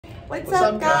What's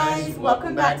up guys?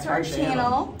 Welcome back to our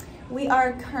channel. We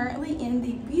are currently in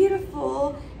the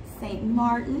beautiful St.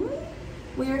 Maarten.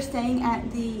 We are staying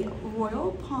at the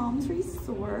Royal Palms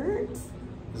Resort. This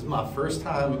is my first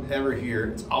time ever here.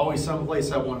 It's always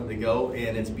someplace I wanted to go,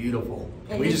 and it's beautiful.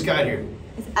 We just got here.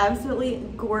 It's absolutely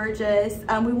gorgeous.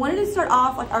 We wanted to start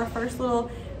off like our first little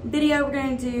video. We're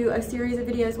going to do a series of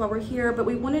videos while we're here, but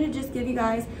we wanted to just give you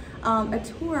guys a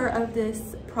tour of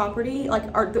this property,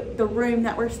 like the room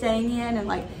that we're staying in, and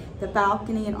like the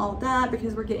balcony and all that,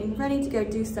 because we're getting ready to go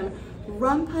do some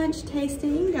rum punch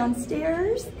tasting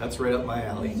downstairs. That's right up my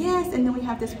alley. Yes, and then we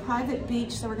have this private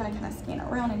beach, so we're going to kind of scan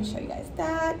around and show you guys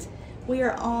that. We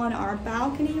are on our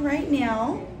balcony right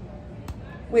now,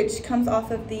 which comes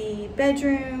off of the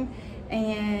bedroom,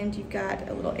 and you've got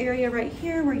a little area right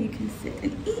here where you can sit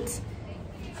and eat.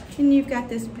 And you've got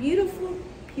this beautiful,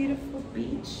 beautiful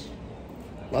beach.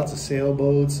 Lots of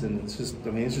sailboats, and it's just,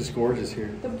 I mean, it's just gorgeous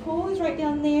here. The pool is right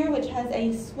down there, which has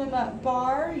a swim-up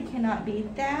bar. You cannot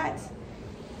beat that.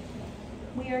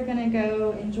 We are gonna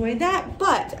go enjoy that,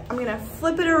 but I'm gonna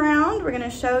flip it around. We're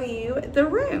gonna show you the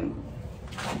room.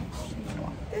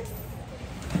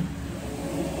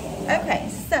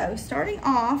 Okay, so starting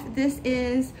off, this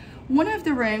is one of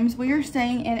the rooms. We are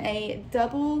staying in a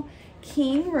double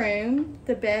king room.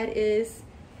 The bed is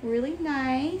really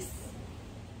nice.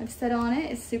 I've sat on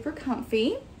it, it's super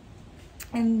comfy.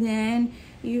 And then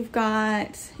you've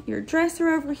got your dresser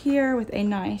over here with a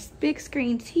nice big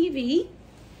screen TV.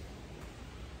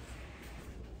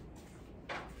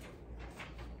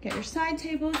 Got your side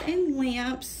tables and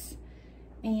lamps.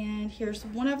 And here's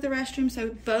one of the restrooms. So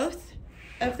both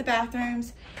of the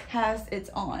bathrooms has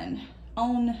its own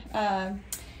both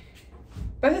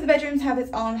of the bedrooms have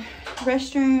its own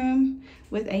restroom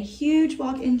with a huge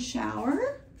walk-in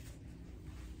shower.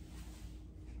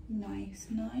 Nice,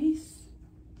 nice.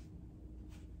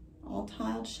 All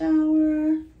tiled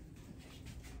shower.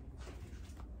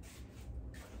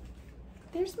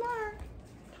 There's Mark.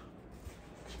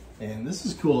 And this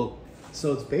is cool.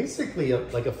 So it's basically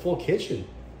like a full kitchen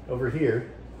over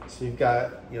here. So you've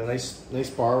got, you know, nice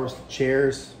bars,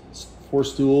 chairs, 4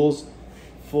 stools,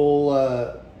 full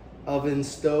oven,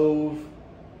 stove,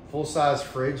 full-size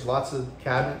fridge, lots of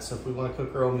cabinets so if we want to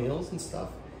cook our own meals and stuff.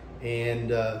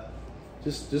 And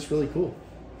just really cool.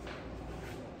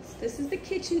 This is the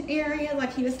kitchen area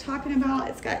like he was talking about.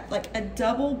 It's got like a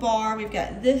double bar. We've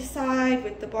got this side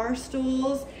with the bar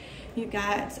stools. You've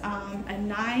got a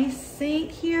nice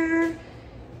sink here.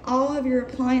 All of your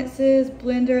appliances,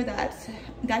 blender,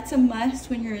 that's a must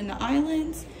when you're in the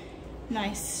islands.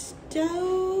 Nice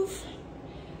stove,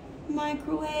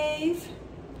 microwave,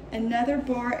 another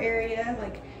bar area,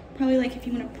 like probably like if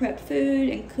you want to prep food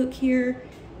and cook here.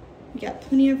 You got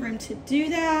plenty of room to do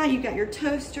that. You got your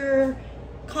toaster,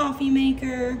 coffee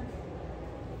maker,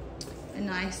 a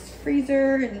nice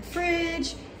freezer and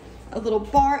fridge, a little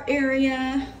bar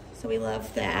area. So we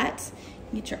love that.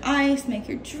 You get your ice, make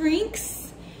your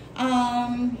drinks.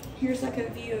 Here's like a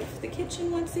view of the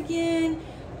kitchen once again.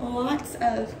 Lots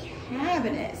of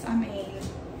cabinets. I mean,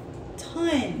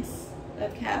 tons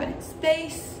of cabinet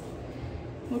space.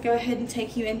 We'll go ahead and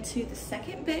take you into the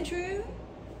second bedroom.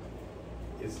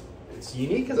 It's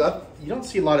unique because you don't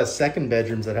see a lot of second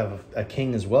bedrooms that have a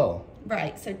king as well.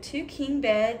 Right, so 2 king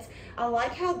beds. I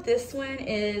like how this one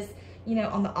is, you know,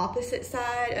 on the opposite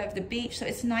side of the beach, so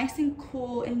it's nice and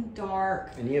cool and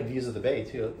dark. And you have views of the bay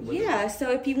too. Yeah,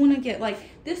 so if you want to get like,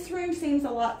 this room seems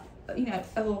a lot, you know,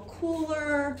 a little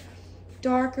cooler,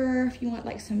 darker. If you want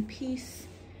like some peace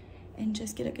and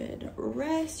just get a good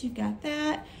rest, you've got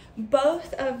that.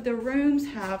 Both of the rooms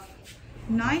have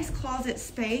nice closet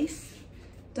space.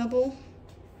 Double,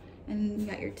 and you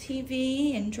got your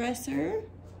TV and dresser.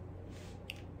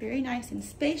 Very nice and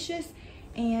spacious.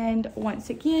 And once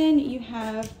again, you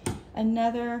have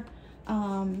another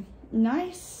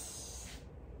nice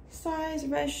size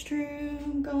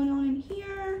restroom going on in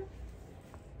here,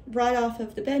 right off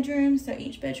of the bedroom. So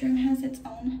each bedroom has its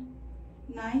own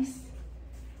nice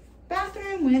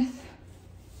bathroom with,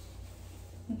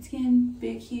 once again,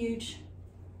 big, huge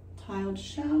tiled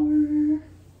shower.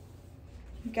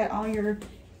 You've got all your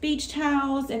beach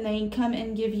towels, and they come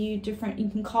and give you different, you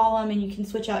can call them and you can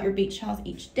switch out your beach towels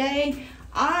each day.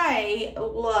 I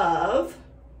love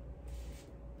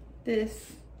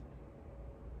this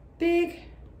big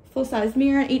full-size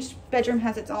mirror. Each bedroom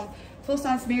has its own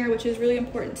full-size mirror, which is really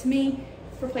important to me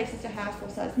for places to have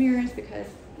full-size mirrors because,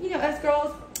 you know, us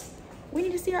girls, we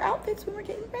need to see our outfits when we're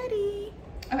getting ready.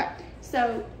 Okay,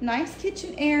 so nice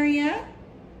kitchen area.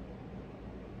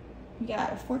 You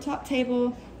got a 4-top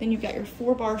table, then you've got your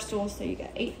 4 bar stools, so you got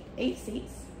eight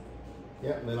seats.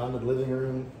 Yeah, and then on the living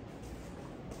room,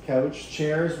 couch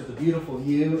chairs with a beautiful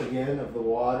view, again, of the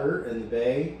water and the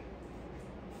bay.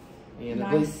 And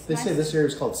I believe they say this area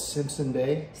is called Simpson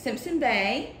Bay. Simpson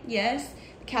Bay, yes.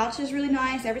 The couch is really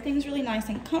nice. Everything's really nice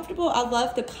and comfortable. I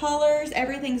love the colors.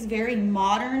 Everything's very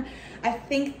modern. I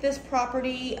think this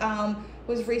property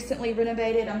was recently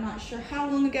renovated. I'm not sure how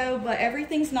long ago, but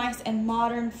everything's nice and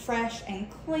modern, fresh and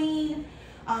clean.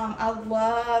 I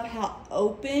love how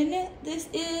open this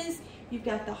is. You've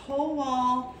got the whole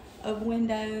wall of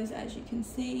windows, as you can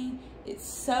see. It's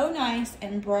so nice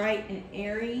and bright and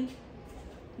airy.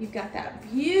 You've got that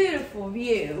beautiful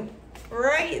view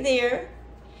right there.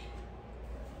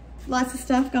 Lots of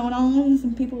stuff going on.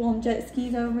 Some people on jet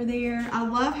skis over there. I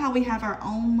love how we have our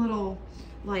own little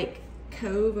like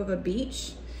cove of a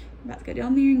beach. I'm about to go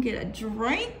down there and get a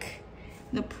drink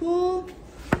in the pool.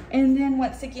 And then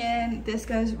once again, this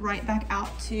goes right back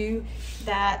out to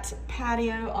that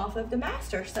patio off of the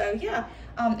master. So yeah,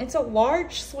 it's a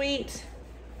large suite,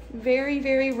 very,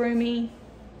 very roomy.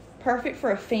 Perfect for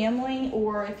a family,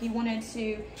 or if you wanted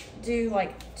to do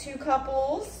like 2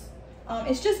 couples.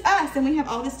 It's just us and we have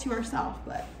all this to ourselves,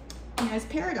 but you know, it's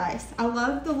paradise. I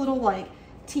love the little like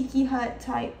tiki hut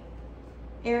type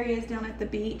areas down at the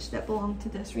beach that belong to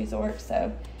this resort.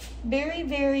 So very,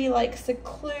 very like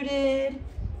secluded.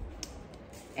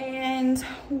 And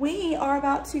we are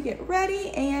about to get ready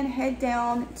and head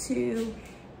down to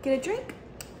get a drink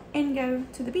and go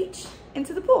to the beach and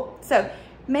to the pool. So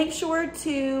make sure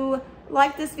to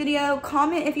like this video,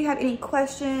 comment if you have any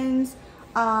questions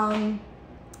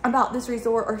about this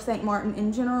resort or St. Maarten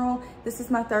in general. This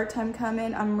is my 3rd time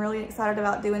coming. I'm really excited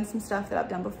about doing some stuff that I've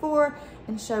done before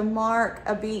and show Mark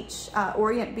a beach.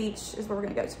 Orient Beach is where we're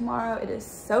gonna go tomorrow. It is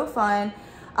so fun.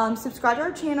 Subscribe to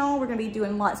our channel. We're gonna be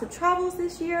doing lots of travels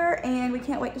this year and we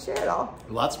can't wait to share it all.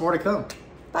 Lots more to come.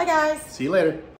 Bye guys. See you later.